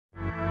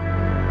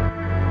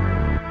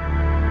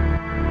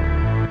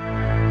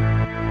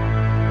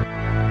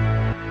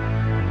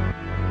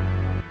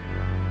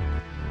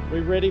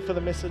We ready for the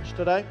message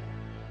today?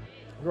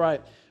 Great.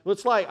 Well,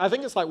 I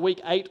think it's like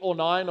week 8 or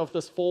 9 of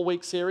this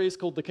 4-week series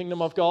called The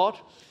Kingdom of God.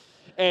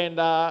 And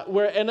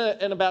we're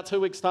in about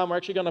 2 weeks' time, we're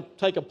actually going to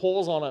take a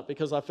pause on it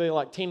because I feel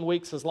like 10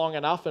 weeks is long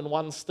enough in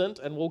one stint,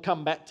 and we'll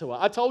come back to it.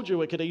 I told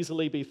you it could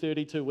easily be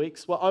 32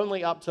 weeks. We're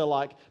only up to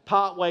like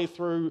part way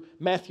through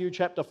Matthew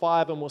chapter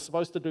 5, and we're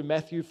supposed to do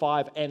Matthew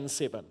 5 and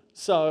 7.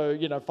 So,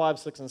 5,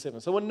 6, and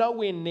 7. So we're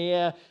nowhere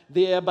near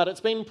there, but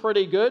it's been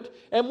pretty good.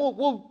 And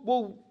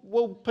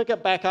we'll pick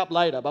it back up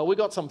later, but we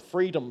got some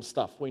freedom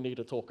stuff we need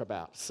to talk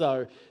about.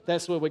 So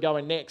that's where we're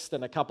going next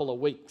in a couple of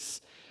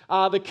weeks.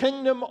 The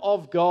kingdom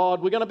of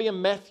God, we're going to be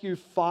in Matthew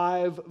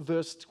 5,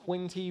 verse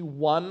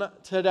 21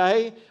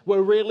 today.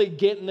 We're really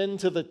getting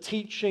into the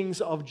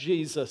teachings of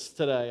Jesus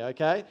today,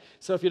 okay?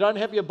 So if you don't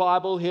have your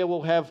Bible here,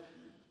 we'll have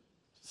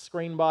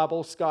Screen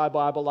Bible, Sky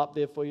Bible up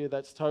there for you.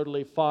 That's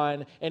totally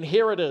fine. And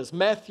here it is,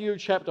 Matthew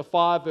chapter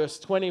 5, verse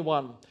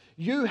 21.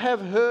 You have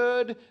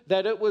heard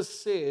that it was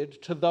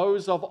said to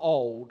those of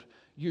old,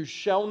 you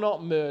shall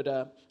not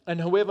murder,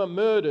 and whoever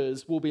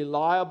murders will be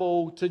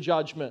liable to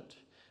judgment.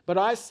 But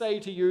I say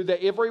to you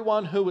that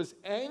everyone who is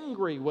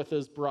angry with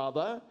his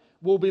brother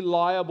will be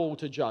liable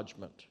to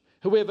judgment.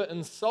 Whoever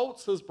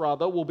insults his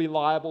brother will be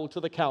liable to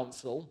the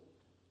council.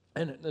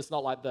 And it's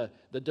not like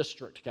the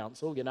district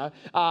council,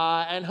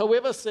 And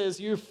whoever says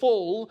you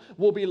fool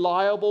will be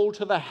liable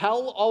to the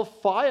hell of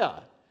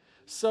fire.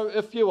 So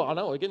I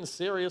know we're getting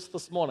serious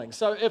this morning.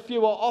 So if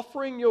you are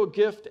offering your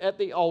gift at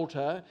the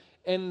altar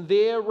and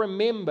there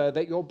remember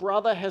that your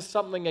brother has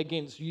something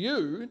against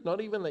you,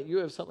 not even that you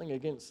have something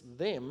against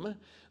them,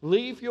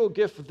 leave your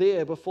gift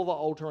there before the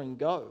altar and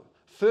go.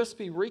 First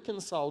be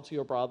reconciled to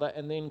your brother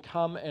and then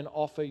come and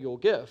offer your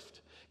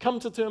gift. Come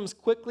to terms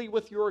quickly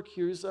with your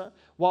accuser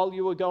while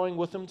you are going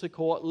with him to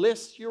court,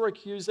 lest your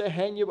accuser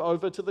hand you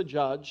over to the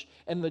judge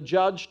and the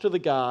judge to the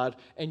guard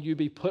and you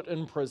be put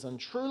in prison.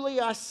 Truly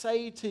I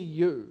say to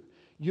you,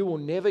 you will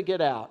never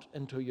get out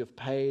until you've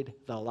paid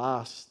the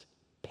last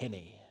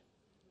penny.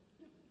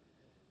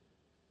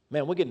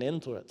 Man, we're getting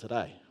into it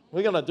today.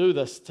 We're going to do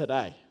this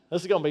today.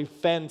 This is going to be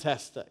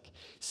fantastic.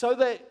 So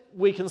that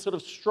we can sort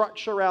of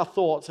structure our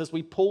thoughts as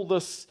we pull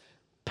this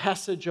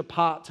passage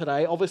apart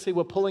today. Obviously,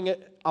 we're pulling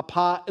it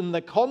apart in the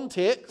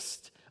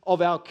context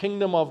of our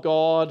Kingdom of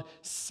God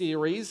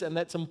series, and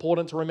that's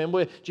important to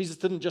remember. Jesus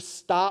didn't just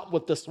start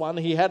with this one.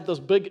 He had this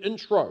big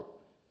intro,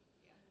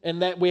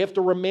 and that we have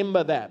to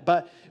remember that.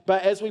 But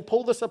as we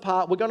pull this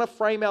apart, we're going to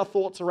frame our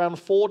thoughts around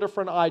 4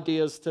 different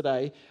ideas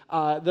today.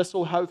 This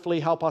will hopefully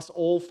help us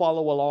all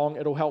follow along.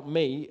 It'll help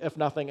me, if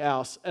nothing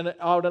else. And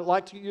I would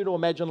like you to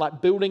imagine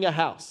like building a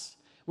house.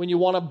 When you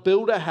want to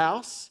build a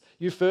house,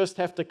 you first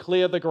have to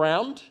clear the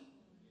ground.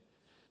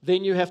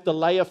 Then you have to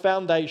lay a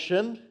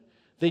foundation.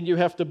 Then you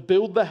have to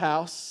build the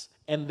house.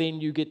 And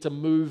then you get to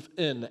move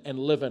in and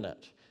live in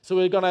it. So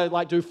we're going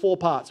to do 4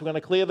 parts. We're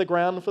going to clear the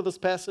ground for this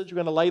passage. We're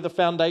going to lay the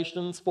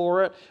foundations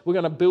for it. We're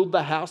going to build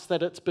the house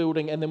that it's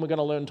building, and then we're going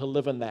to learn to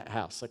live in that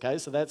house, okay?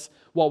 So that's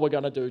what we're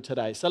going to do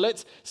today. So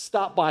let's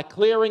start by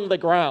clearing the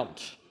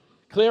ground.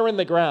 Clearing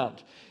the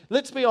ground.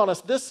 Let's be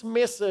honest, this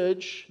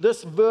message,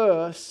 this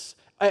verse,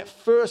 at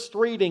first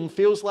reading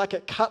feels like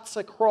it cuts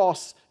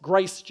across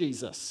grace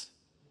Jesus.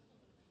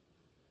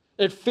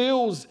 It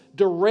feels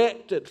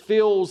direct. It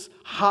feels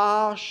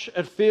harsh.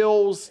 It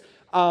feels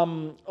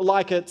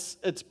like it's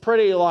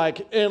pretty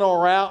like in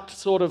or out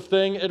sort of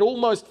thing. It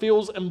almost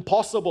feels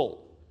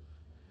impossible.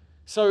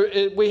 So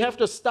we have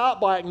to start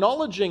by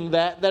acknowledging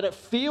that it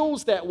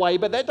feels that way,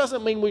 but that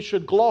doesn't mean we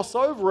should gloss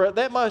over it.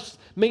 That must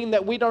mean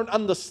that we don't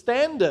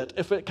understand it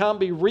if it can't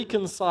be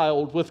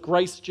reconciled with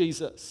grace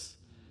Jesus.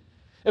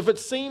 If it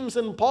seems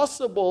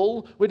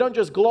impossible, we don't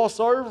just gloss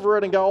over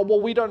it and go, oh, well,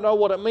 we don't know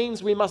what it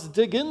means. We must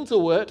dig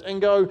into it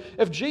and go,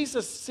 if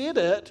Jesus said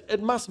it,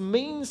 it must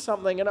mean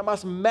something and it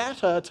must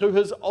matter to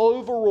his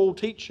overall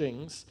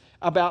teachings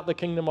about the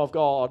kingdom of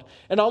God.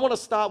 And I want to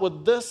start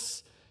with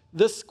this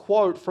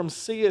quote from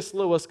C.S.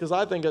 Lewis because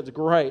I think it's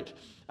great.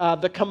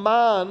 The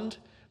command,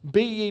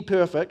 be ye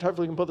perfect,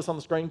 hopefully we can put this on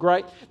the screen,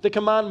 great. The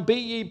command, be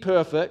ye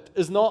perfect,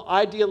 is not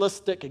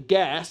idealistic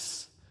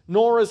gas,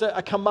 nor is it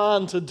a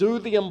command to do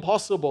the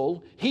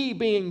impossible. He,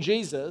 being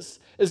Jesus,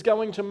 is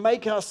going to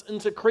make us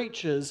into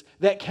creatures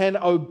that can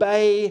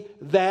obey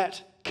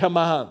that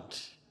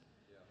command.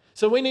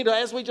 So we need to,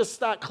 as we just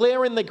start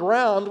clearing the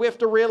ground, we have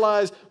to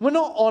realize we're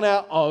not on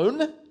our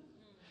own.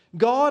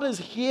 God is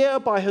here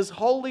by his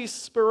Holy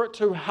Spirit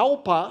to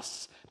help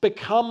us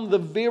become the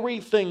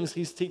very things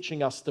he's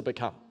teaching us to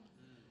become.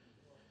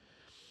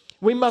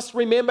 We must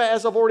remember,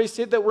 as I've already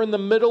said, that we're in the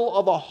middle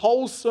of a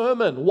whole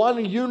sermon,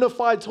 one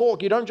unified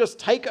talk. You don't just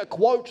take a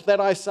quote that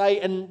I say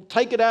and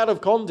take it out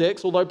of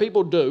context, although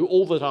people do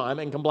all the time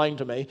and complain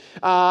to me.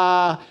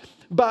 But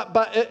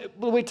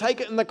we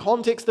take it in the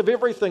context of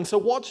everything. So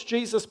what's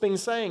Jesus been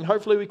saying?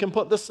 Hopefully we can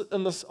put this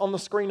on the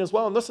screen as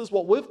well. And this is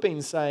what we've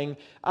been saying,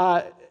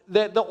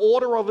 that the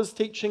order of his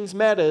teachings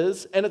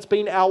matters, and it's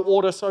been our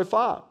order so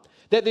far.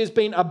 that there's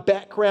been a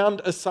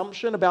background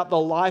assumption about the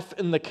life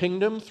in the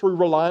kingdom through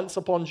reliance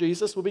upon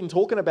Jesus. We've been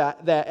talking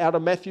about that out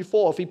of Matthew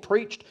 4. If he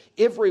preached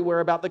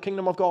everywhere about the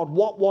kingdom of God,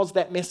 what was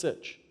that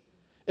message?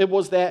 It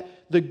was that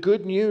the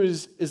good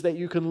news is that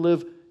you can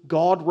live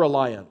God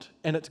reliant,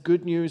 and it's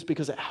good news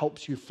because it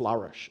helps you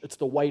flourish. It's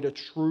the way to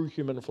true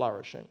human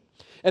flourishing.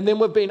 And then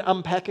we've been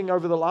unpacking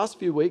over the last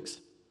few weeks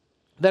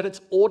that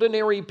it's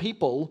ordinary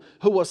people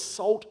who are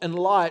salt and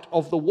light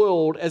of the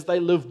world as they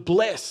live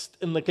blessed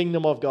in the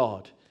kingdom of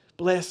God.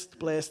 Blessed,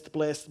 blessed,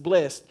 blessed,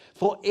 blessed.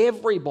 For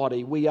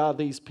everybody, we are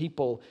these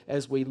people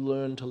as we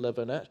learn to live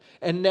in it.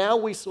 And now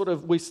we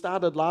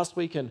started last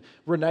week, and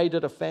Renee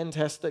did a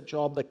fantastic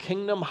job. The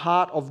kingdom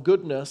heart of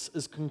goodness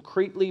is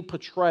concretely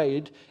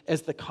portrayed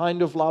as the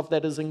kind of love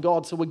that is in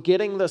God. So we're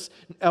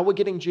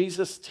getting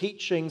Jesus'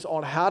 teachings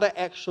on how to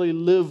actually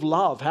live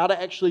love, how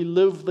to actually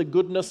live the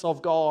goodness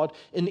of God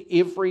in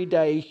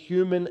everyday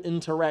human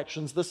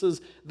interactions. This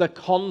is the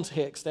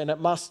context, and it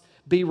must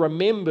be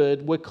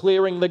remembered we're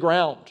clearing the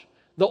ground.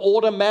 The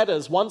order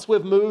matters. Once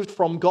we've moved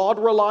from God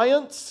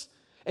reliance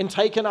and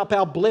taken up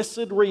our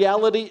blessed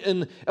reality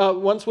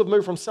once we've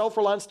moved from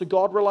self-reliance to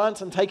God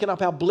reliance and taken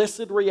up our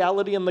blessed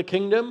reality in the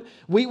kingdom,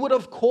 we would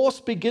of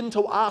course begin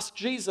to ask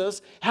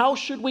Jesus, how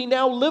should we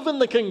now live in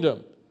the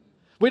kingdom?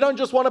 We don't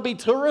just want to be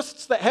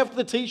tourists that have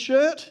the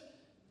t-shirt.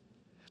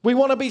 We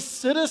want to be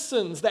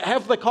citizens that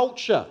have the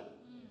culture.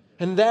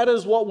 And that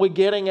is what we're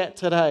getting at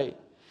today.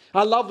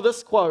 I love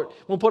this quote.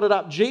 We'll put it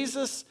up.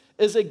 Jesus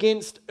is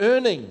against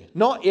earning,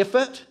 not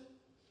effort.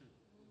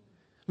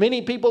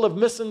 Many people have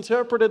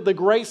misinterpreted the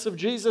grace of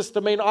Jesus to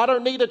mean, I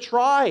don't need to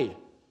try.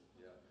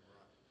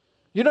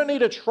 You don't need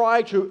to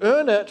try to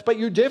earn it, but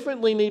you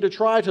definitely need to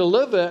try to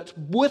live it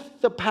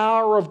with the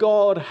power of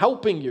God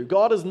helping you.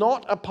 God is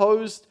not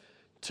opposed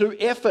to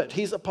effort.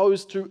 He's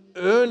opposed to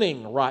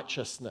earning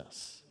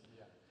righteousness.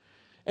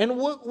 And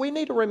we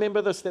need to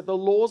remember this, that the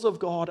laws of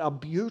God are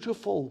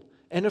beautiful.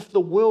 And if the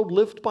world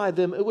lived by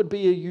them, it would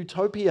be a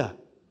utopia.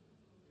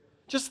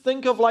 Just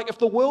think of if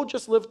the world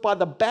just lived by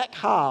the back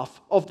half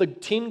of the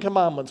 10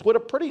 commandments, which are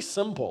pretty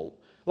simple.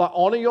 Like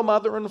honor your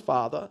mother and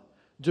father,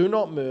 do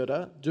not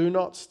murder, do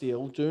not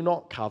steal, do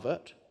not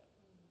covet,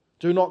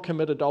 do not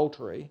commit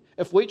adultery.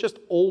 If we just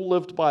all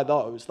lived by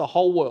those, the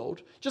whole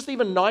world, just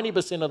even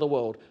 90% of the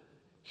world,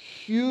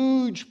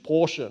 huge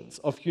portions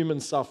of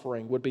human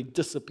suffering would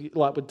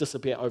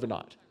disappear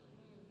overnight.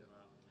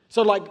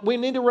 So we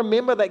need to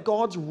remember that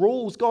God's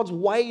rules, God's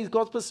ways,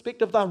 God's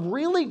perspective, they're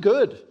really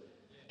good.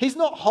 He's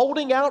not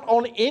holding out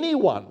on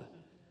anyone.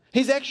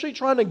 He's actually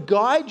trying to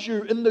guide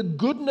you in the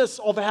goodness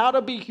of how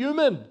to be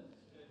human.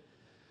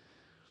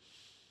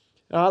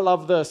 And I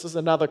love this. This is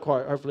another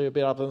quote. Hopefully it'll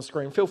be up on the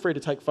screen. Feel free to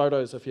take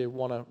photos if you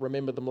want to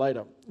remember them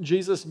later.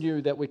 Jesus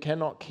knew that we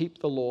cannot keep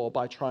the law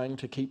by trying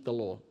to keep the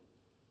law.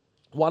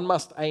 One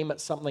must aim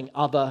at something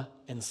other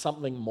and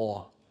something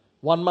more.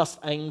 One must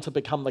aim to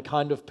become the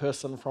kind of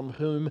person from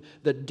whom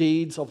the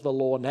deeds of the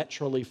law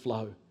naturally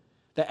flow.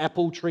 The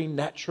apple tree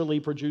naturally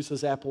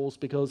produces apples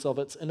because of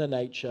its inner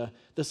nature.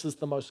 This is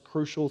the most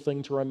crucial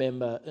thing to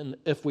remember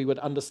if we would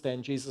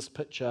understand Jesus'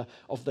 picture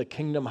of the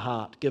kingdom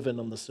heart given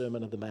in the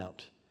Sermon on the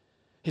Mount.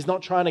 He's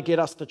not trying to get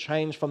us to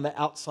change from the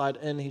outside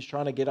in. He's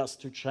trying to get us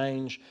to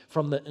change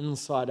from the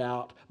inside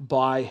out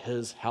by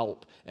his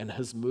help and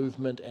his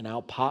movement and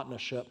our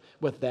partnership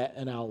with that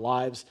in our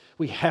lives.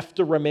 We have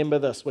to remember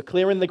this. We're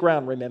clearing the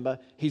ground, remember.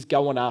 He's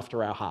going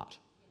after our heart.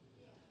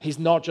 He's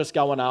not just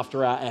going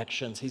after our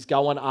actions. He's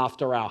going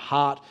after our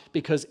heart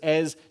because,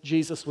 as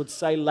Jesus would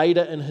say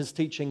later in his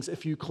teachings,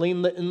 if you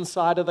clean the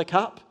inside of the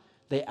cup,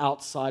 the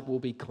outside will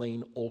be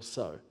clean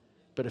also.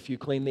 But if you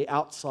clean the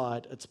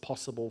outside, it's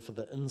possible for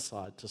the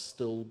inside to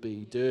still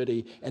be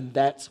dirty, and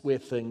that's where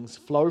things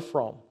flow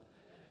from.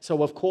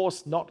 So, of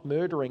course, not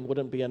murdering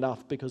wouldn't be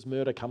enough because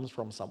murder comes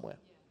from somewhere.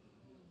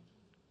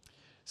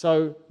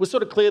 So we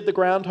sort of cleared the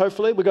ground,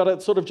 hopefully. We got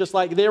it sort of just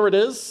there it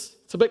is.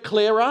 It's a bit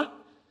clearer.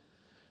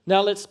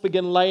 Now let's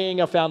begin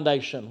laying a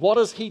foundation. What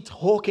is he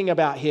talking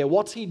about here?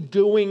 What's he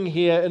doing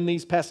here in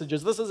these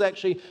passages? This is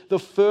actually the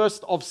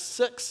first of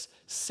 6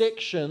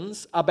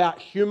 sections about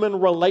human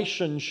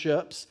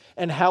relationships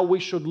and how we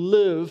should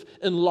live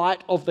in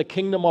light of the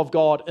kingdom of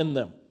God in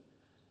them.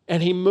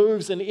 And he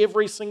moves in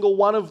every single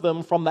one of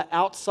them from the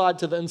outside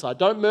to the inside.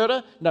 Don't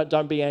murder? No,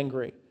 don't be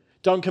angry.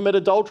 Don't commit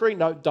adultery?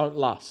 No, don't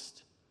lust.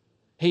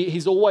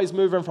 He's always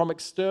moving from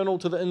external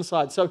to the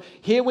inside. So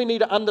here we need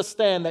to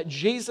understand that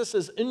Jesus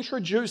is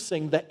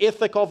introducing the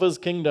ethic of his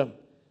kingdom.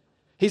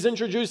 He's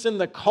introducing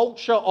the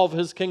culture of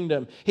his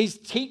kingdom. He's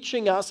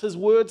teaching us, his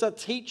words are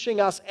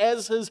teaching us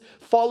as his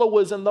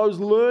followers and those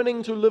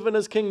learning to live in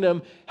his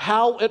kingdom,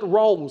 how it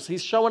rolls.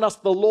 He's showing us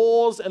the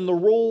laws and the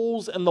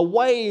rules and the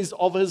ways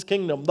of his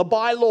kingdom, the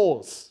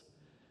bylaws,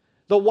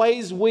 the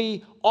ways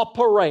we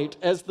operate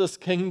as this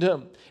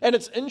kingdom. And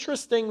it's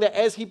interesting that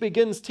as he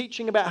begins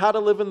teaching about how to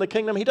live in the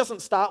kingdom, he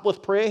doesn't start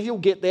with prayer, he'll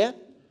get there.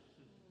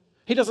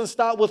 He doesn't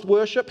start with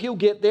worship, he'll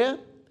get there.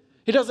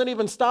 He doesn't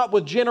even start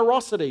with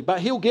generosity,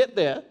 but he'll get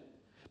there.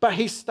 But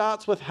he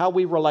starts with how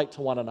we relate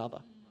to one another.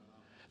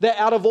 That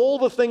out of all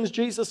the things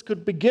Jesus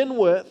could begin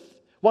with,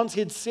 Once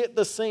he'd set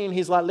the scene,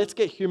 he's like, let's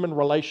get human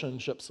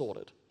relationships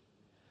sorted.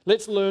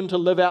 Let's learn to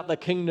live out the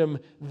kingdom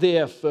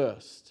there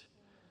first.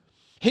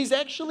 He's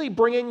actually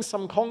bringing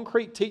some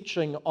concrete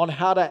teaching on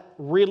how to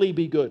really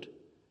be good.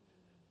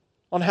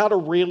 On how to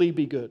really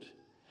be good.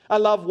 I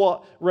love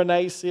what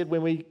Renee said,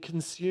 when we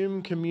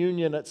consume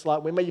communion, it's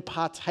like when we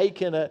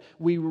partake in it,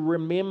 we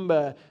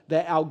remember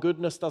that our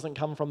goodness doesn't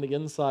come from the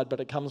inside, but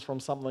it comes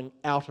from something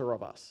outer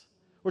of us.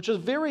 Which is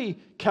very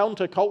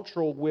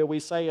countercultural, where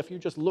we say if you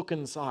just look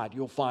inside,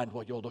 you'll find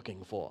what you're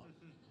looking for.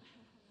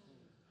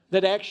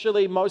 That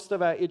actually most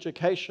of our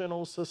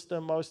educational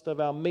system, most of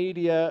our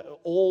media,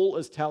 all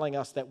is telling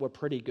us that we're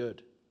pretty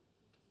good.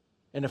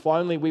 And if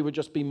only we would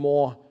just be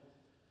more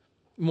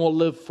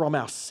live from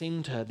our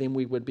center, then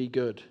we would be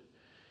good.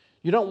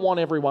 You don't want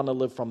everyone to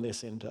live from their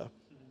center.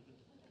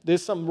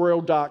 There's some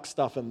real dark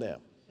stuff in there.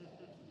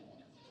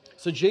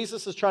 So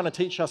Jesus is trying to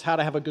teach us how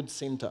to have a good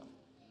center.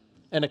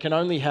 And it can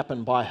only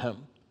happen by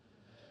him.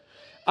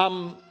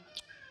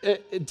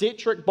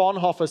 Dietrich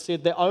Bonhoeffer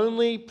said the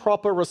only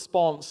proper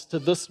response to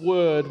this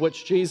word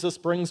which Jesus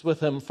brings with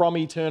him from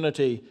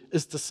eternity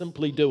is to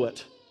simply do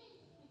it.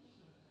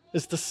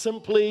 Is to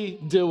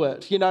simply do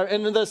it. You know,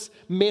 in this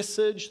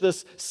message,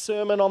 this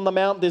Sermon on the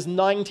Mount, there's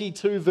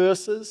 92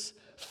 verses.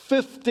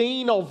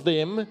 15 of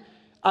them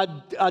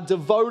are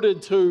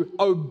devoted to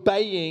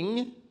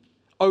obeying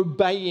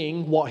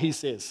what he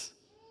says.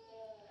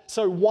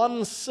 So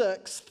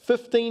 1/6,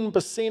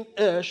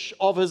 15%-ish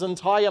of his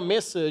entire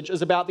message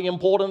is about the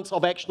importance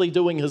of actually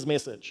doing his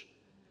message.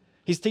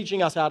 He's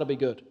teaching us how to be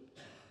good.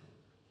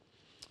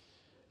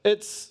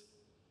 It's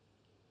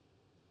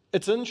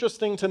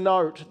interesting to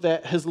note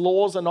that his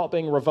laws are not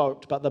being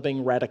revoked, but they're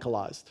being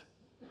radicalized.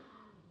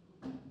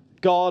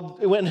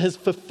 God, in his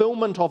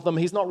fulfillment of them,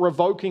 he's not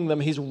revoking them,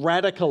 he's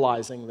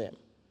radicalizing them.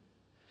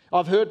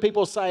 I've heard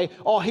people say,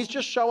 oh, he's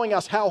just showing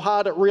us how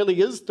hard it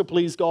really is to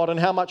please God and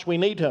how much we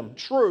need him.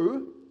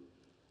 True,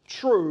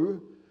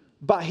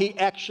 but he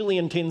actually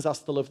intends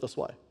us to live this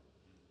way.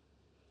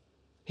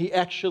 He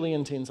actually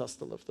intends us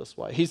to live this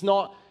way. He's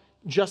not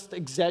just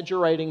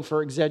exaggerating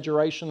for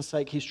exaggeration's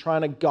sake. He's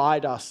trying to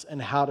guide us in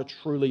how to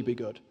truly be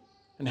good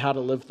and how to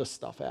live this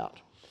stuff out.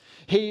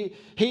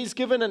 He's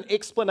given an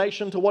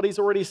explanation to what he's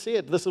already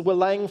said. We're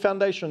laying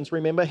foundations,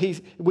 remember?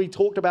 We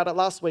talked about it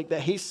last week,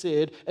 that he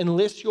said,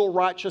 unless your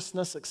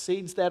righteousness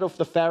exceeds that of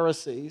the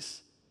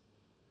Pharisees,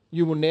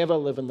 you will never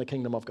live in the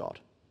kingdom of God.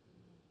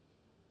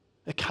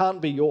 It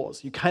can't be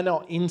yours. You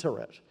cannot enter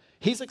it.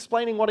 He's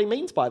explaining what he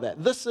means by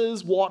that. This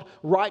is what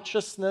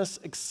righteousness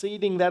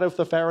exceeding that of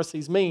the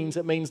Pharisees means.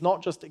 It means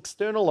not just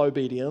external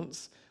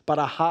obedience, but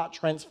a heart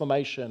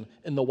transformation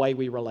in the way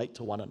we relate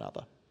to one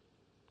another.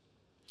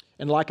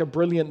 And like a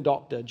brilliant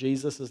doctor,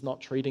 Jesus is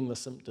not treating the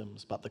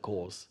symptoms, but the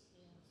cause.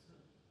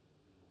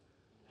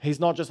 He's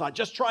not just like,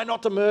 just try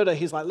not to murder.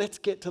 He's like, let's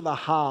get to the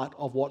heart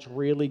of what's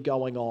really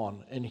going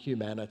on in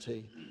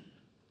humanity.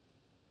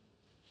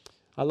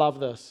 I love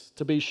this.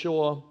 To be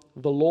sure,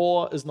 the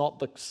law is not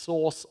the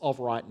source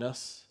of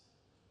rightness.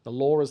 The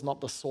law is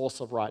not the source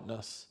of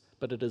rightness,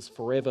 but it is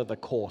forever the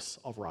course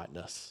of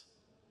rightness.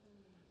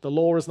 The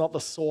law is not the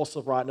source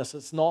of rightness.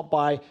 It's not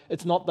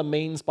the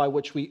means by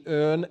which we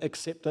earn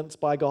acceptance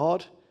by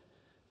God,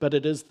 but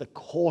it is the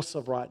course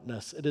of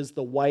rightness. It is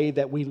the way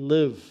that we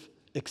live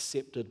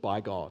accepted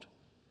by God.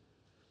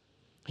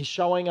 He's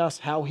showing us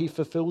how he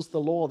fulfills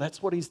the law.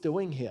 That's what he's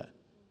doing here.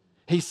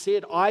 He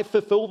said, I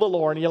fulfill the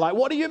law. And you're like,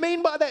 what do you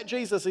mean by that,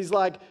 Jesus? He's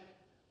like,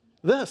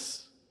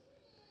 this.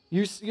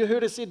 You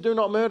heard it said, do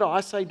not murder.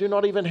 I say, do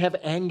not even have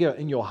anger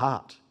in your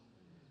heart.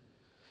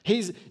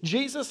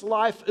 Jesus'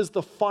 life is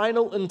the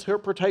final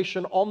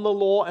interpretation on the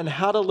law and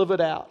how to live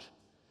it out.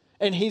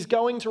 And he's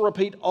going to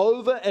repeat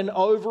over and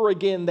over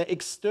again that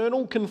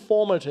external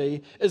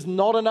conformity is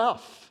not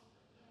enough,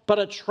 but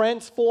a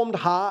transformed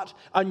heart,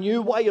 a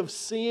new way of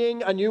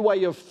seeing, a new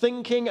way of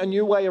thinking, a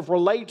new way of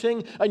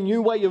relating, a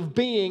new way of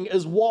being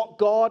is what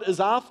God is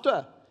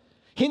after.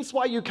 Hence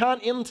why you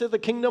can't enter the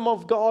kingdom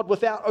of God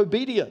without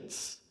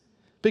obedience,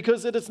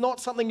 because it is not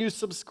something you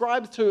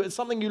subscribe to, it's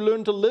something you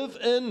learn to live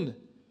in.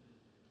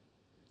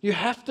 You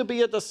have to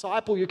be a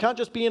disciple. You can't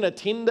just be an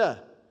attender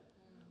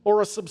or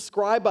a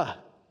subscriber.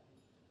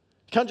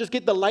 You can't just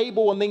get the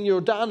label and then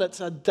you're done. It's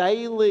a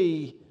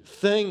daily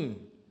thing.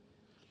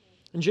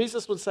 And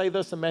Jesus would say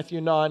this in Matthew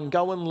 9,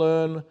 go and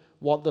learn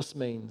what this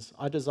means.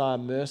 I desire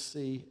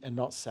mercy and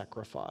not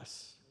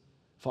sacrifice,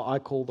 for I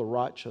call the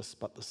righteous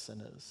but the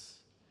sinners.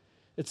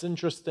 It's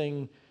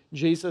interesting,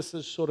 Jesus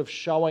is sort of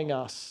showing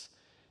us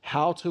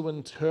how to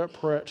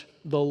interpret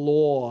the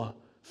law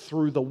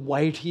through the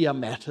weightier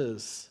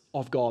matters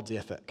of God's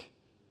ethic.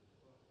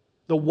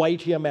 The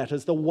weightier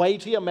matters. The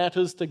weightier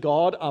matters to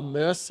God are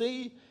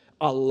mercy,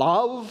 are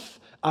love,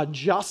 are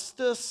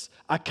justice,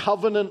 are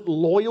covenant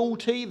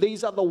loyalty.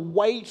 These are the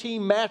weighty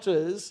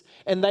matters,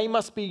 and they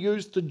must be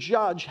used to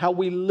judge how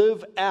we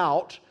live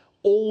out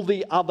all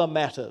the other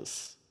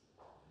matters.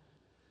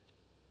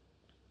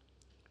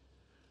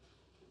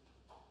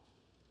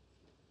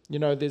 You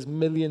know, there's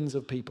millions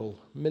of people,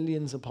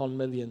 millions upon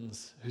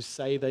millions, who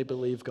say they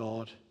believe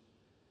God.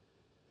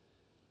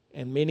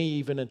 And many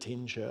even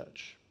attend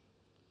church.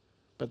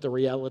 But the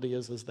reality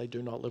is they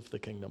do not live the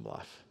kingdom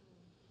life.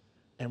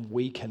 And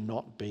we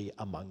cannot be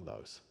among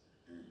those.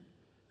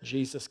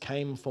 Jesus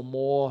came for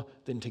more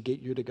than to get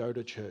you to go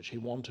to church. He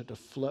wanted to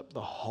flip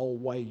the whole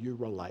way you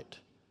relate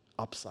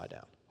upside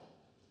down,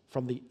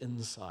 from the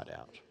inside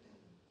out.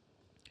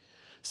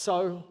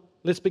 So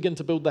let's begin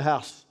to build the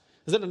house.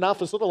 Is it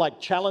enough? It's sort of like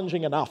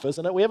challenging enough,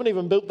 isn't it? We haven't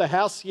even built the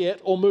house yet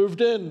or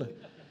moved in.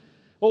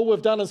 All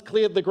we've done is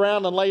cleared the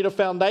ground and laid a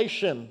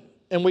foundation.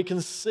 And we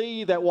can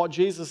see that what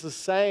Jesus is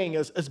saying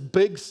is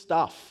big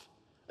stuff.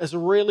 It's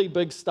really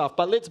big stuff.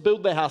 But let's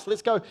build the house.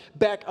 Let's go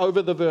back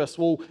over the verse.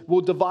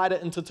 We'll divide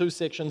it into two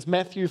sections.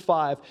 Matthew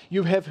 5.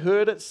 You have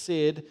heard it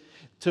said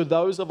to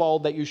those of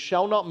old that you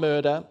shall not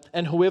murder,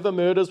 and whoever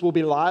murders will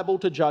be liable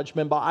to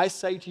judgment. But I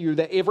say to you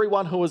that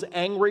everyone who is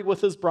angry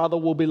with his brother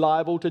will be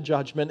liable to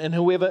judgment, and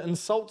whoever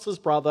insults his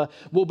brother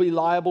will be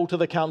liable to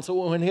the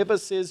council, and whoever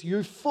says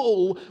you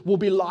fool will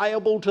be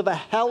liable to the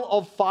hell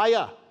of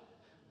fire.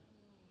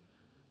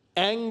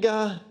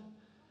 Anger,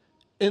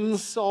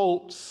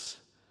 insults,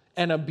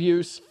 and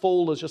abuse,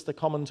 fool is just a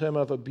common term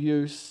of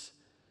abuse,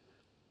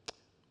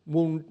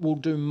 will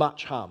do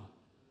much harm.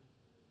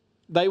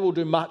 They will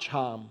do much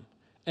harm,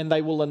 and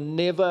they will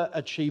never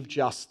achieve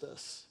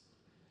justice.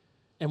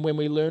 And when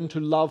we learn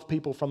to love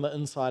people from the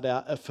inside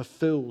out, it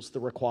fulfills the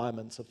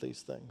requirements of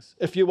these things.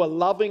 If you are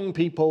loving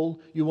people,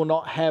 you will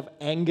not have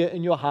anger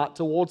in your heart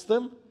towards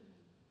them.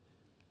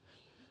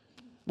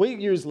 We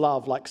use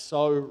love like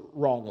so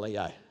wrongly,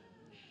 eh?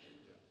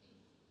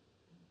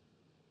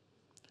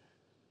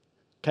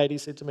 Katie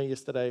said to me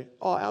yesterday,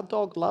 oh, our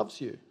dog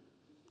loves you.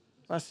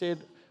 I said,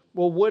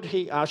 well, would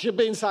he? She's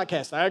being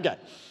sarcastic. Okay.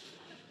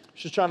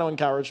 She's trying to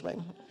encourage me.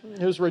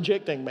 He was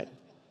rejecting me.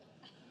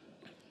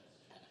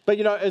 But,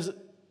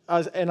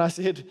 and I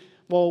said,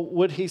 well,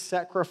 would he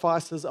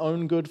sacrifice his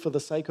own good for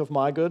the sake of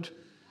my good?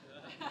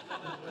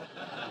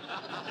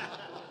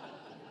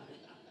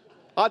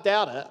 I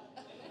doubt it.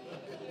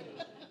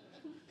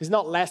 He's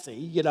not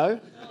Lassie,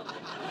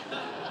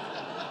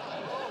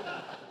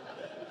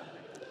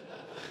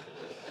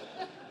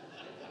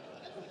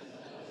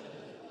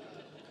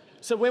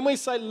 So when we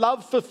say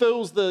love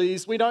fulfills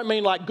these, we don't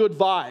mean like good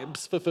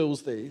vibes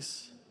fulfills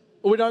these.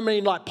 Or we don't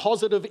mean like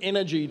positive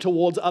energy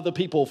towards other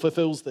people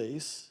fulfills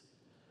these.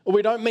 Or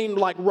we don't mean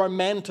like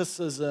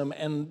romanticism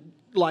and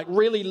like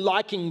really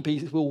liking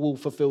people will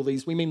fulfill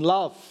these. We mean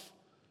love.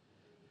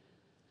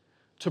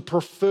 To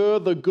prefer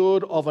the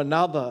good of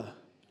another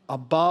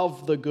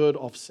above the good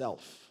of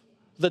self.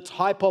 The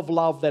type of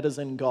love that is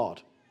in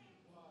God.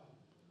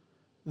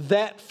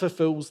 That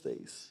fulfills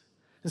these.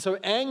 And so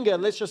anger,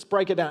 let's just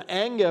break it down.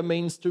 Anger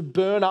means to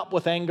burn up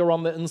with anger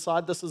on the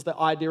inside. This is the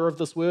idea of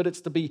this word.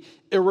 It's to be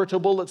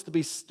irritable. It's to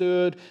be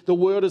stirred. The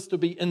word is to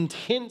be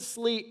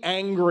intensely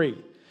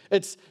angry.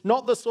 It's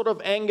not the sort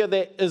of anger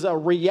that is a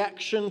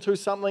reaction to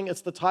something.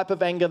 It's the type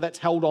of anger that's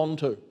held on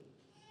to.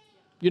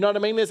 You know what I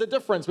mean? There's a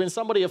difference when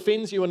somebody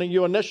offends you and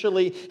you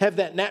initially have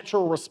that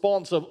natural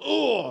response of,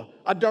 oh,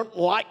 I don't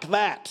like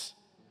that.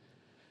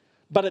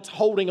 But it's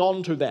holding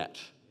on to that.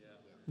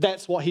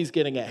 That's what he's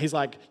getting at. He's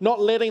like, not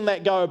letting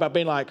that go, but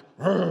being like,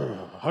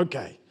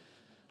 okay,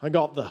 I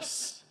got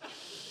this.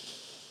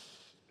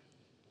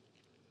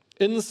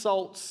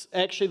 Insults,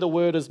 actually the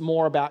word is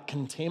more about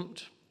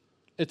contempt.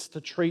 It's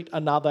to treat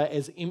another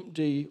as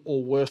empty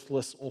or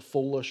worthless or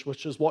foolish,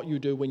 which is what you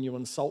do when you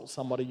insult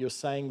somebody. You're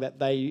saying that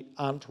they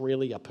aren't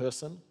really a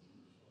person,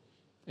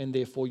 and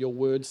therefore your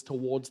words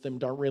towards them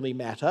don't really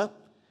matter.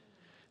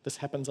 This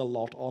happens a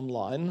lot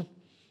online.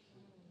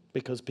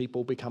 Because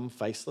people become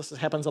faceless. It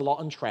happens a lot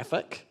in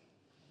traffic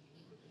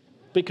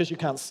because you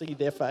can't see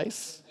their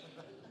face.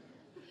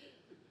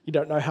 You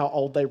don't know how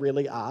old they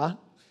really are.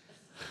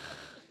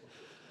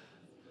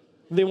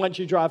 Then once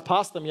you drive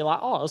past them, you're like,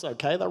 oh, it's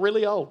okay, they're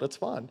really old, it's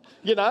fine.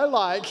 It's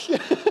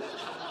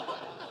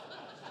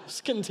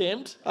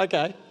contempt,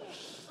 okay.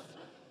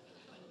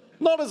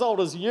 Not as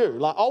old as you,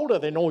 like older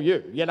than all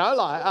you, you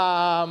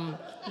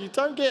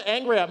don't get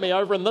angry at me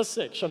over in this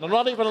section. I'm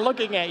not even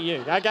looking at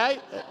you, okay?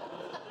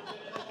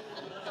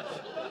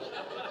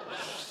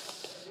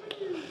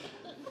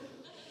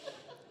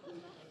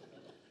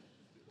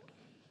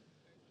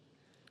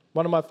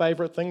 One of my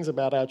favorite things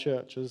about our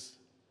church is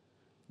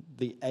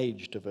the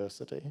age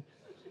diversity.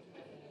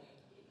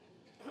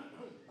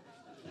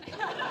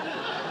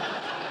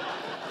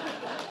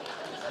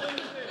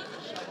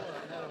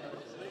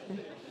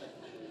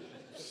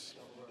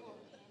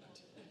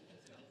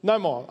 No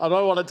more. I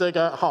don't want to dig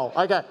a hole.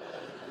 Okay.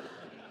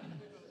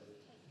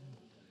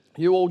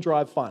 You all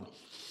drive fine.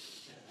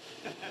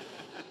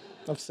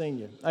 I've seen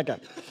you. Okay.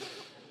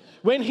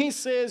 When he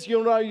says,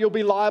 you'll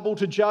be liable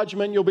to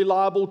judgment, you'll be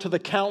liable to the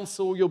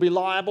council, you'll be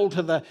liable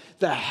to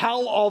the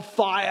hell of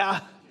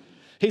fire,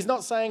 he's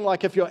not saying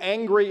like if you're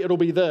angry, it'll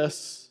be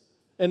this,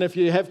 and if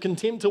you have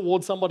contempt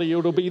towards somebody,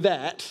 it'll be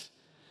that,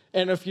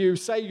 and if you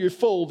say you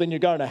fool, then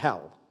you're going to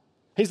hell.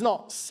 He's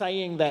not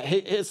saying that.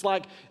 It's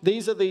like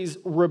these are these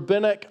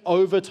rabbinic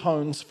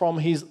overtones from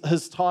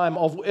his time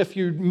of if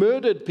you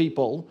murdered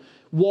people,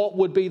 what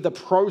would be the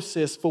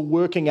process for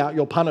working out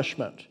your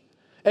punishment.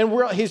 And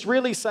what he's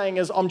really saying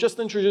is, I'm just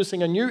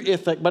introducing a new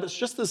ethic, but it's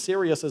just as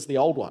serious as the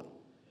old one.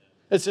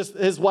 It's just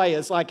his way.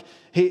 It's like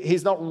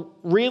he's not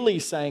really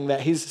saying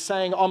that. He's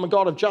saying, I'm a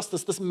God of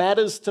justice. This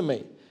matters to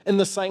me. In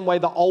the same way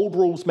the old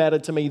rules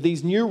mattered to me,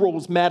 these new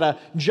rules matter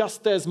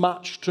just as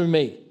much to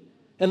me.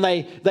 And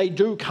they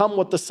do come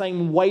with the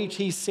same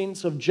weighty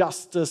sense of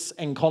justice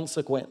and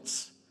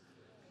consequence.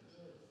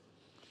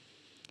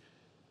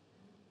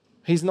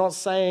 He's not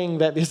saying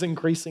that there's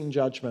increasing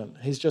judgment.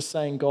 He's just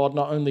saying God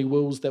not only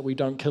wills that we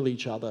don't kill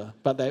each other,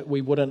 but that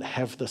we wouldn't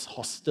have this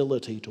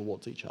hostility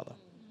towards each other.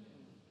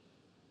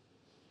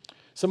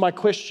 So my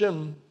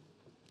question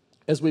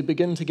as we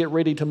begin to get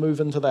ready to move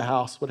into the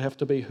house would have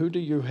to be, who do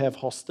you have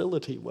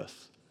hostility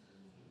with?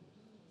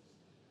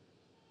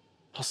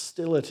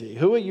 Hostility.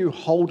 Who are you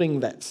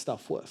holding that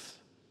stuff with?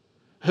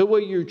 Who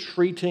are you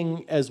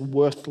treating as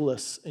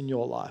worthless in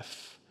your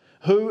life?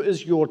 Who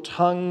is your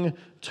tongue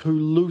too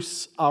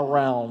loose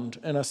around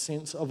in a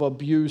sense of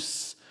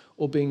abuse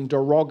or being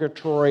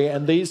derogatory?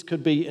 And these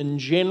could be in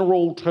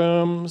general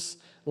terms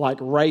like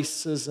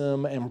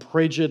racism and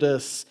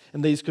prejudice,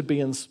 and these could be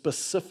in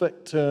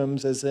specific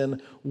terms as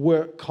in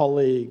work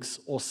colleagues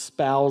or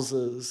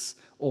spouses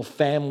or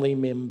family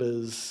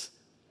members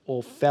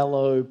or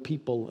fellow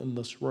people in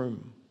this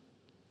room.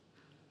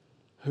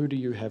 Who do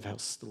you have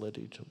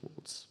hostility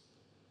towards?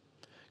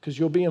 Because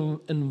you're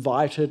being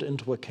invited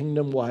into a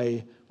kingdom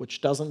way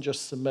which doesn't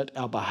just submit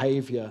our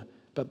behavior,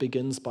 but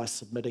begins by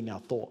submitting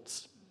our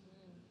thoughts.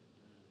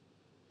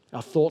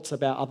 Our thoughts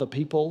about other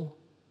people,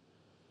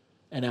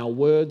 and our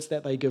words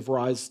that they give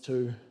rise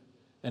to,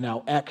 and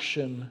our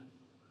action,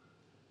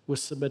 we're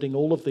submitting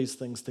all of these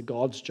things to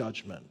God's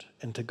judgment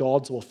and to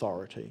God's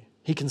authority.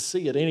 He can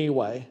see it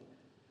anyway,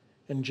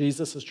 and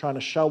Jesus is trying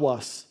to show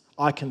us,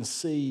 I can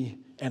see,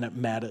 and it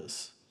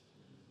matters.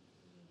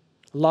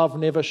 Love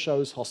never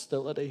shows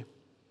hostility,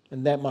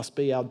 and that must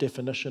be our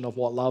definition of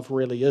what love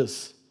really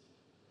is.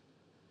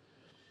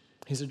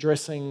 He's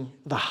addressing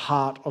the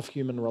heart of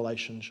human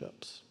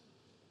relationships.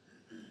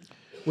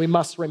 We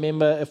must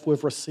remember, if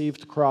we've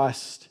received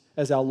Christ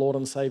as our Lord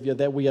and Savior,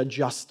 that we are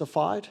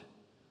justified.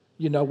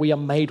 We are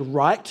made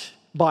right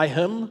by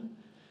Him.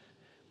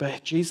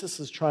 But Jesus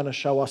is trying to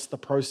show us the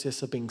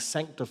process of being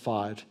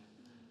sanctified,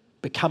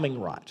 becoming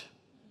right.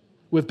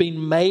 We've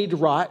been made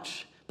right,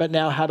 but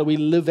now how do we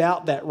live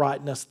out that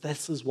rightness?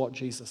 This is what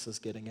Jesus is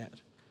getting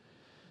at.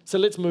 So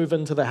let's move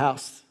into the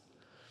house.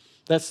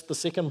 That's the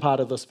second part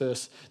of this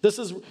verse.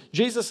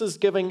 Jesus is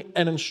giving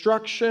an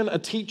instruction, a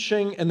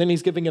teaching, and then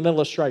he's giving an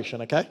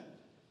illustration, okay?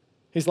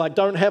 He's like,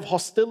 don't have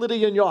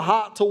hostility in your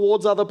heart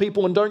towards other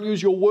people and don't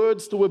use your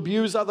words to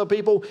abuse other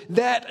people.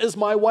 That is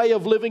my way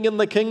of living in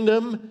the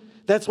kingdom.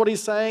 That's what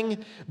he's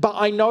saying. But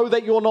I know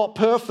that you're not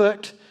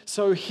perfect,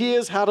 so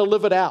here's how to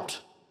live it out.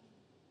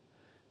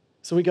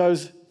 So he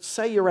goes,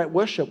 say you're at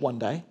worship one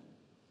day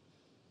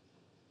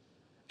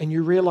and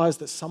you realize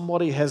that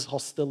somebody has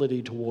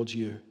hostility towards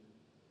you.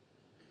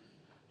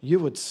 You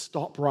would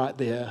stop right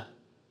there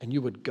and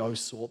you would go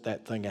sort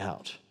that thing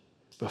out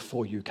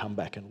before you come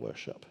back and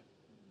worship.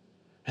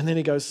 And then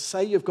he goes,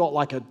 say you've got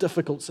like a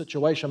difficult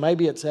situation.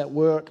 Maybe it's at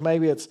work,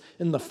 maybe it's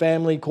in the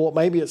family court,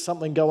 maybe it's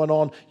something going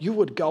on. You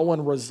would go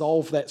and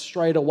resolve that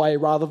straight away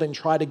rather than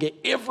try to get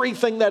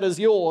everything that is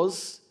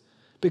yours,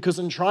 because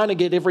in trying to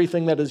get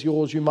everything that is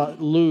yours, you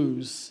might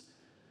lose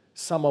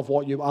some of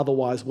what you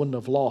otherwise wouldn't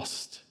have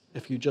lost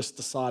if you just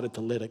decided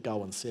to let it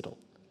go and settle.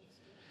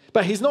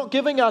 But he's not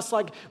giving us,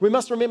 we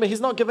must remember, he's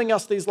not giving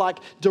us these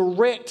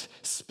direct,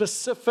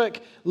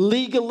 specific,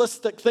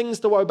 legalistic things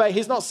to obey.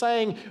 He's not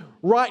saying,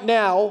 right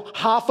now,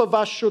 half of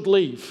us should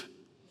leave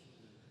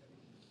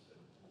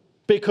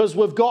because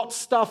we've got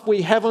stuff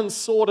we haven't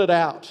sorted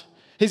out.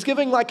 He's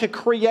giving a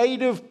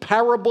creative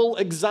parable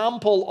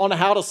example on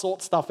how to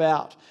sort stuff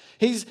out.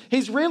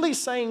 He's really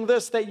saying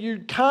this, that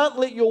you can't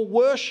let your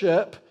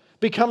worship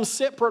become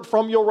separate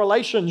from your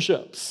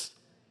relationships.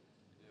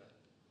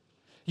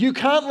 You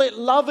can't let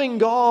loving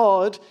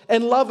God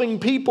and loving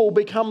people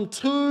become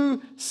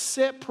two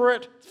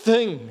separate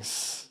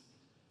things.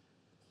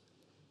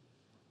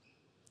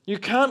 You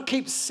can't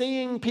keep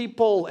seeing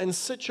people and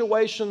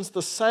situations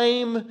the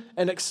same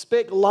and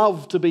expect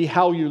love to be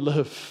how you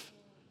live.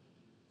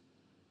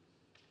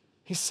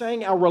 He's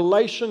saying our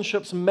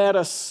relationships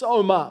matter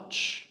so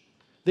much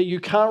that you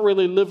can't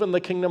really live in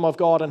the kingdom of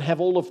God and have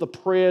all of the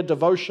prayer,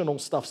 devotional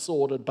stuff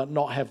sorted, but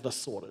not have this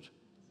sorted.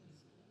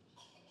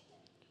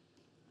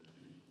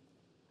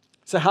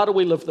 So how do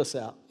we live this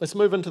out? Let's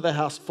move into the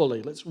house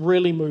fully. Let's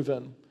really move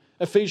in.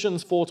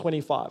 Ephesians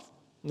 4:25.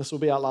 And this will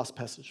be our last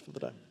passage for the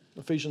day.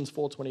 Ephesians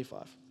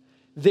 4:25.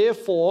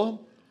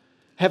 Therefore,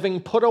 having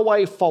put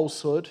away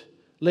falsehood,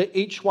 let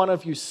each one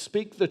of you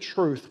speak the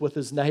truth with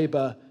his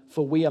neighbor,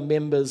 for we are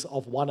members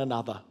of one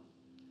another.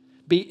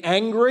 Be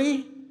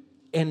angry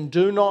and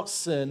do not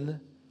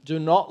sin. Do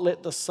not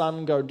let the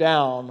sun go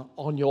down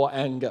on your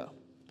anger.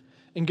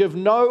 And give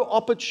no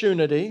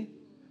opportunity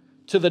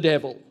to the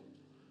devil.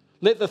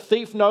 Let the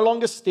thief no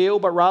longer steal,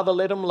 but rather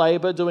let him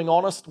labor, doing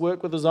honest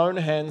work with his own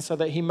hands, so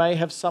that he may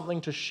have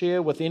something to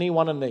share with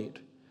anyone in need.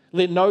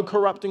 Let no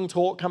corrupting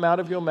talk come out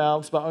of your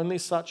mouths, but only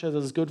such as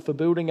is good for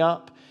building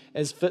up,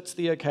 as fits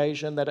the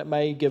occasion, that it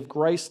may give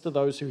grace to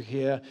those who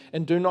hear.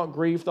 And do not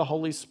grieve the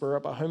Holy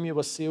Spirit, by whom you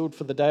were sealed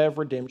for the day of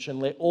redemption.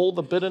 Let all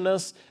the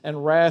bitterness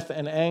and wrath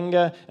and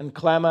anger and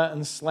clamor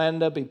and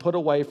slander be put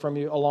away from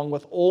you, along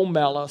with all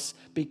malice.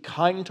 Be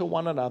kind to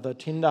one another,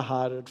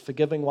 tender-hearted,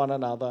 forgiving one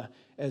another,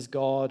 as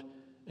God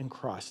in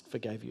Christ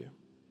forgave you.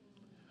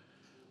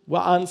 We're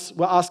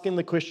asking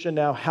the question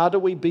now, how do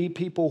we be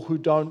people who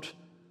don't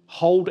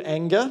hold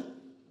anger?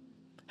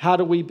 How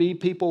do we be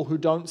people who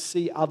don't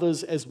see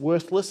others as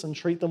worthless and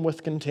treat them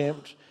with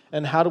contempt?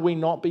 And how do we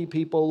not be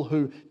people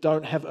who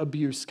don't have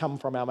abuse come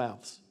from our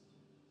mouths?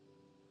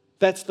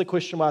 That's the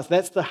question we're asking.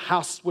 That's the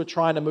house we're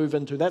trying to move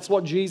into. That's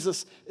what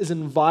Jesus is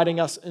inviting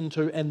us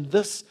into. And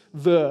this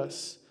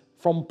verse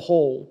from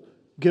Paul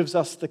gives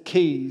us the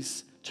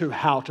keys to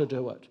how to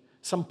do it.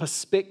 Some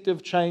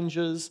perspective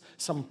changes,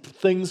 some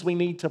things we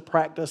need to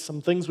practice,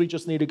 some things we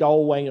just need to go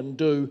away and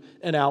do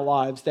in our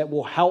lives that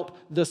will help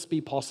this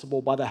be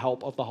possible by the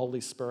help of the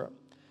Holy Spirit.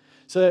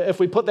 So if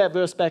we put that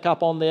verse back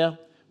up on there,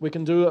 we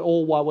can do it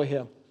all while we're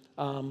here.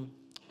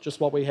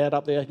 Just what we had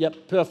up there.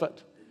 Yep,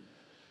 perfect.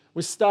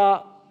 We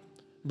start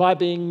by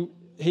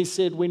he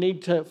said,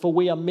 for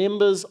we are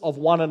members of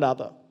one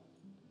another.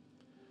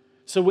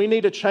 So we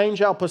need to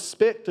change our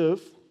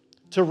perspective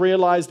to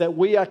realize that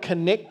we are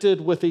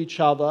connected with each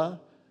other.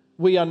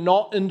 We are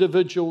not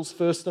individuals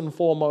first and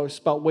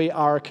foremost, but we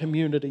are a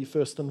community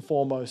first and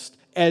foremost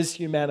as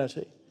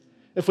humanity.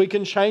 If we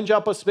can change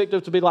our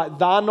perspective to be like,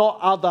 they're not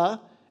other,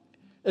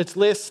 it's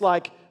less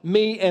like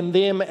me and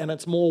them, and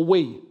it's more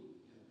we.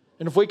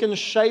 And if we can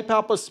shape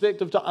our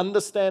perspective to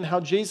understand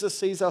how Jesus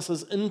sees us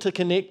as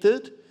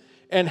interconnected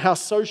and how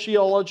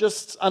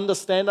sociologists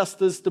understand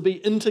us as to be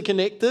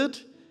interconnected,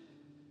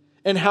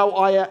 and how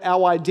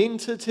our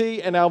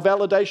identity and our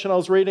validation. I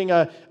was reading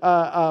a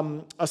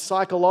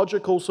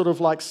psychological sort of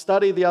like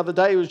study the other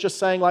day. It was just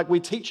saying like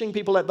we're teaching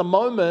people at the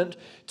moment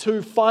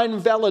to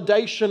find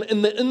validation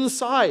in the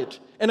inside.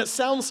 And it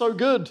sounds so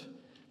good.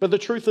 But the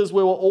truth is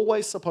we were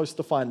always supposed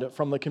to find it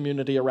from the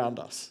community around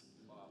us.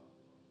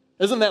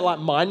 Isn't that like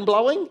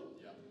mind-blowing?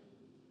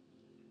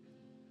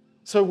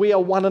 So we are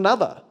one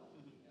another.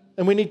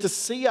 And we need to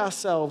see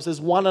ourselves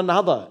as one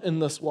another in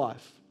this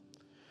life.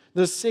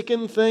 The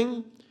second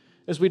thing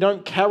is we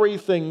don't carry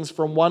things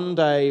from one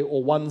day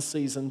or one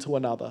season to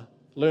another.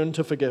 Learn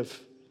to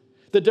forgive.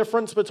 The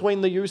difference between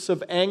the use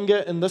of anger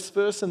in this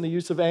verse and the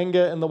use of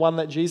anger in the one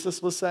that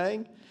Jesus was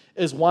saying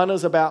is one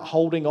is about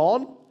holding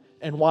on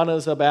and one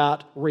is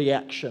about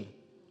reaction.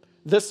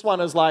 This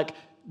one is like,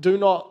 do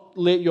not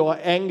let your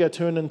anger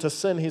turn into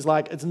sin. He's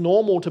like, it's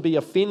normal to be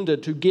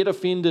offended, to get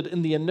offended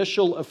in the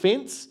initial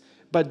offense,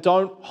 but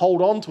don't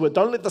hold on to it.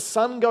 Don't let the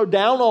sun go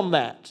down on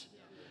that.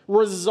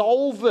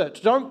 Resolve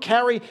it. Don't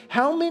carry.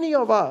 How many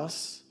of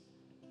us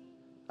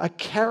are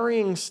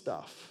carrying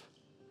stuff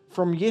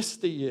from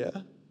yesteryear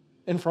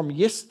and from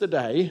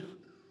yesterday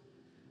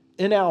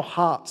in our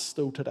hearts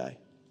still today?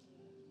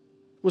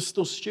 We're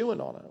still stewing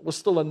on it. We're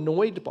still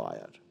annoyed by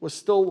it. We're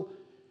still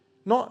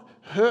not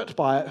hurt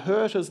by it.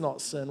 Hurt is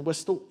not sin. We're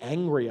still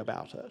angry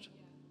about it.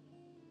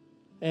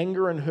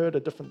 Anger and hurt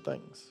are different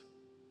things.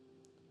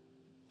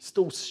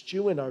 Still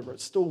stewing over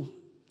it. Still...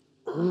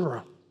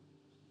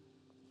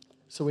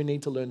 So we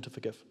need to learn to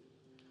forgive.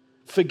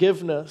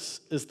 Forgiveness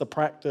is the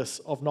practice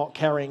of not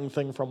carrying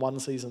things from one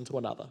season to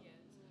another.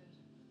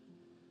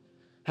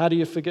 How do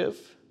you forgive?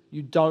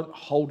 You don't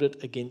hold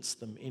it against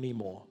them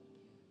anymore.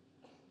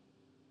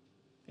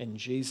 And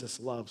Jesus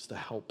loves to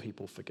help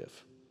people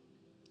forgive.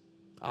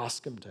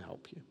 Ask him to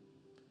help you.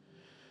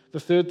 The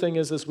third thing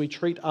is we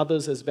treat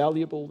others as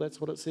valuable.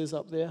 That's what it says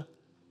up there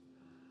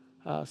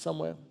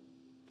somewhere.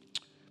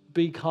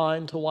 Be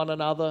kind to one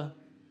another.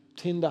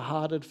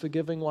 Tender-hearted,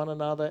 forgiving one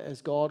another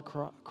as God,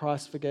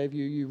 Christ forgave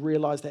you. You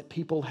realize that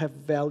people have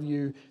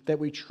value, that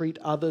we treat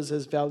others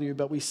as value,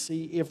 but we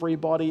see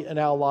everybody in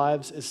our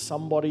lives as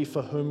somebody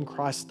for whom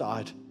Christ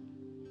died.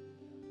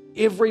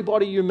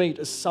 Everybody you meet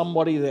is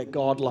somebody that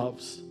God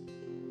loves.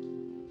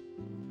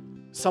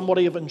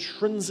 Somebody of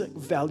intrinsic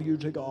value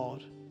to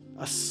God.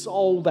 A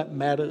soul that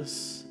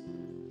matters.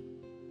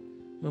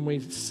 When we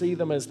see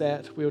them as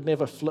that, we would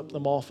never flip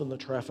them off in the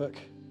traffic.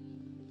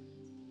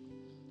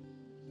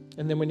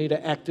 And then we need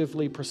to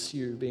actively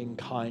pursue being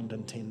kind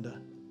and tender.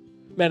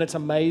 Man, it's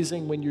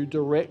amazing when you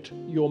direct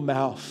your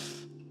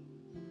mouth,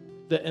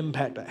 the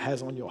impact it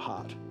has on your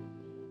heart.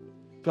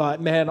 Like,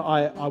 man,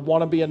 I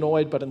want to be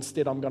annoyed, but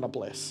instead I'm going to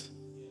bless.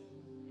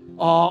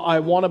 Oh,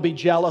 I want to be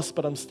jealous,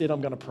 but instead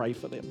I'm going to pray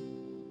for them.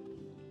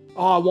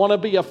 Oh, I want to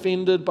be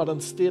offended, but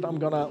instead I'm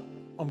going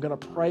to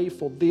pray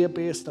for their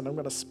best and I'm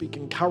going to speak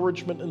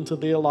encouragement into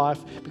their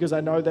life because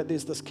I know that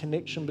there's this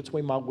connection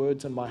between my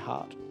words and my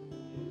heart.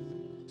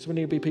 So we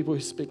need to be people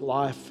who speak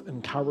life,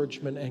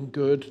 encouragement, and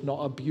good, not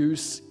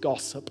abuse,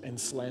 gossip, and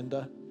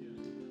slander.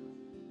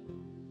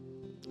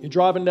 You're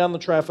driving down the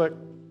traffic.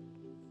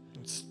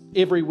 It's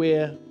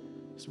everywhere.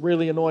 It's a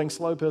really annoying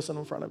slow person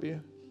in front of you.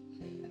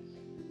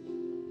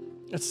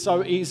 It's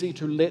so easy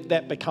to let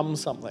that become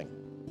something.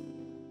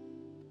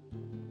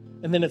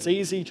 And then it's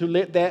easy to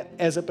let that,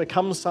 as it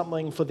becomes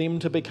something, for them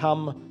to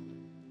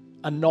become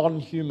a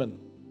non-human.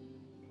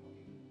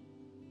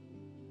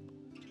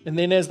 And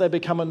then as they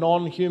become a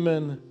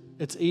non-human,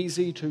 it's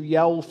easy to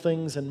yell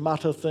things and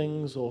mutter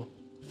things or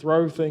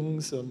throw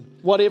things and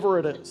whatever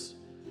it is.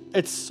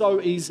 It's so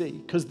easy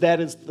because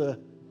that is the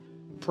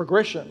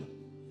progression.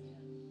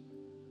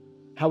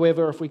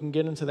 However, if we can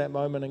get into that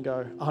moment and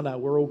go, oh no,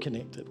 we're all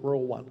connected, we're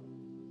all one.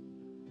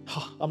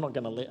 Oh, I'm not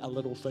going to let a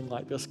little thing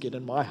like this get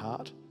in my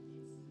heart.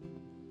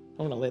 I'm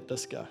going to let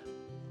this go.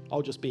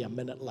 I'll just be a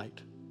minute late,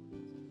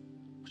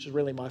 which is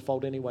really my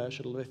fault anyway. I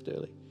should have left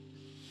early.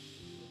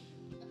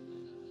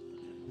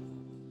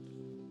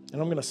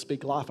 And I'm going to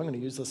speak life. I'm going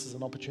to use this as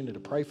an opportunity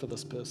to pray for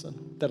this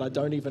person that I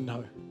don't even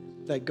know,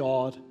 that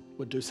God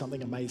would do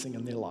something amazing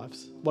in their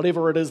lives.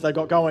 Whatever it is they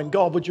got going,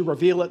 God, would you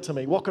reveal it to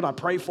me? What could I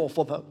pray for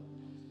them?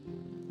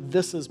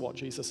 This is what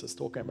Jesus is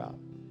talking about.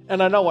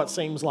 And I know it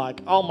seems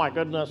like, oh my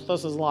goodness,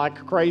 this is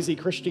like crazy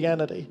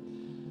Christianity.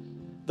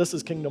 This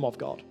is kingdom of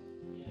God.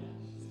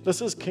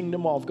 This is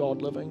kingdom of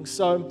God living.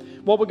 So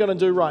what we're going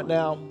to do right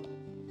now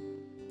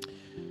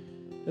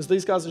is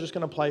these guys are just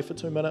going to play for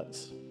 2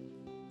 minutes.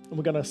 And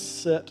we're going to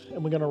sit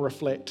and we're going to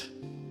reflect.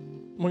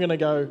 And we're going to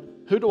go,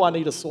 who do I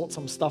need to sort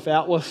some stuff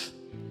out with?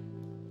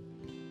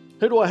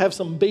 Who do I have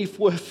some beef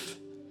with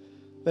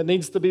that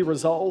needs to be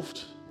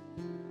resolved?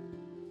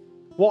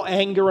 What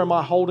anger am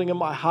I holding in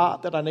my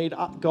heart that I need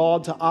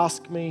God to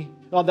ask me,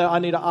 or that I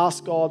need to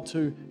ask God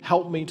to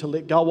help me to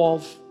let go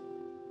of?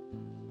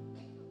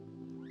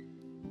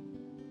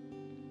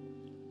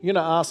 You're going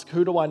to ask,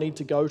 who do I need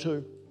to go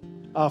to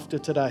after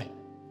today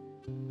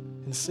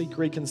and seek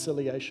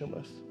reconciliation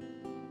with?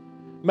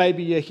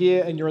 Maybe you're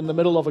here and you're in the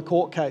middle of a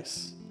court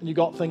case and you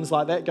got things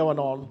like that going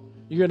on.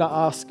 You're going to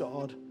ask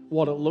God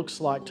what it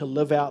looks like to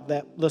live out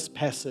this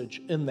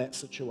passage in that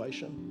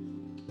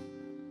situation.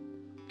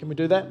 Can we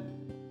do that?